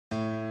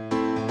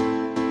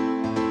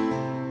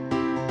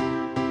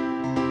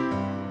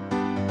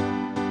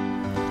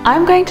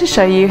I'm going to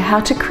show you how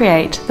to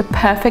create the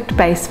perfect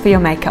base for your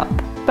makeup.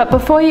 But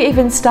before you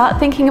even start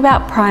thinking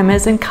about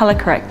primers and colour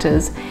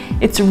correctors,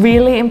 it's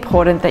really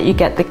important that you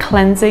get the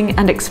cleansing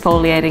and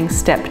exfoliating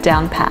step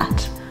down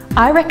pat.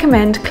 I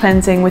recommend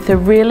cleansing with a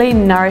really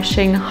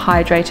nourishing,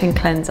 hydrating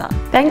cleanser.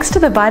 Thanks to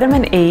the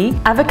vitamin E,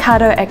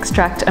 avocado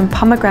extract and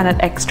pomegranate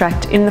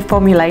extract in the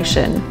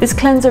formulation, this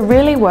cleanser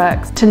really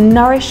works to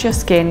nourish your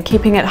skin,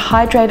 keeping it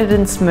hydrated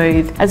and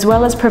smooth, as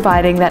well as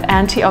providing that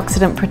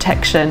antioxidant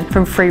protection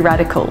from free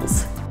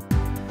radicals.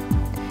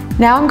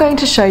 Now I'm going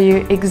to show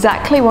you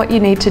exactly what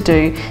you need to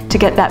do to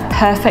get that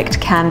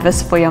perfect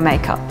canvas for your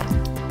makeup.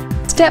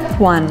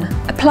 Step 1.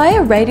 Apply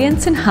a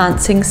radiance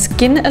enhancing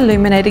skin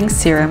illuminating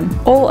serum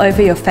all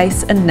over your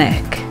face and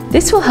neck.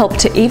 This will help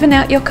to even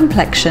out your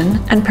complexion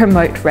and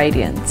promote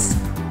radiance.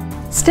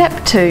 Step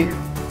 2.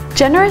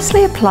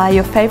 Generously apply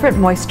your favourite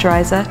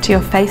moisturiser to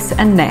your face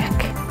and neck.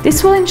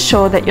 This will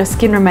ensure that your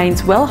skin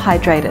remains well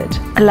hydrated,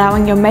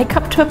 allowing your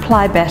makeup to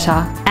apply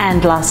better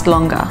and last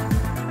longer.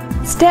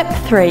 Step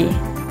 3.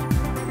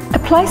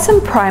 Apply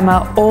some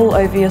primer all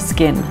over your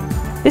skin.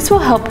 This will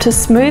help to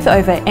smooth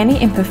over any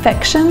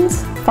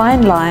imperfections,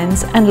 fine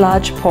lines and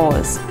large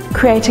pores,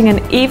 creating an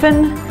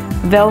even,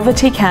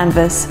 velvety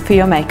canvas for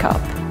your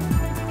makeup.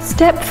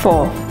 Step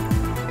 4.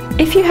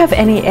 If you have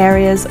any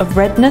areas of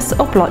redness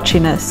or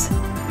blotchiness,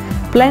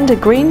 blend a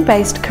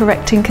green-based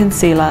correcting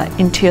concealer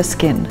into your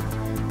skin.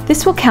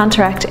 This will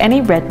counteract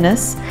any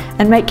redness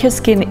and make your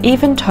skin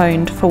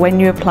even-toned for when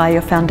you apply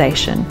your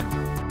foundation.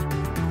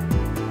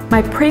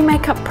 My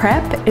pre-makeup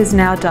prep is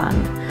now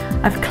done.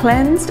 I've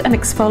cleansed and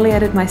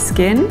exfoliated my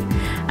skin,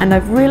 and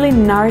I've really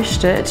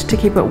nourished it to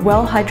keep it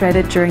well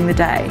hydrated during the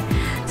day.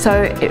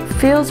 So it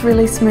feels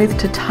really smooth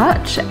to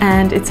touch,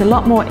 and it's a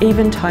lot more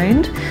even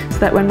toned, so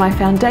that when my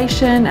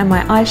foundation and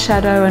my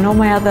eyeshadow and all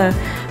my other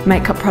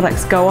makeup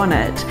products go on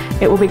it,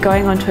 it will be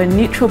going onto a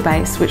neutral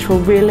base, which will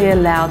really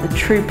allow the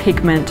true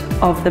pigment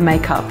of the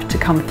makeup to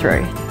come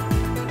through.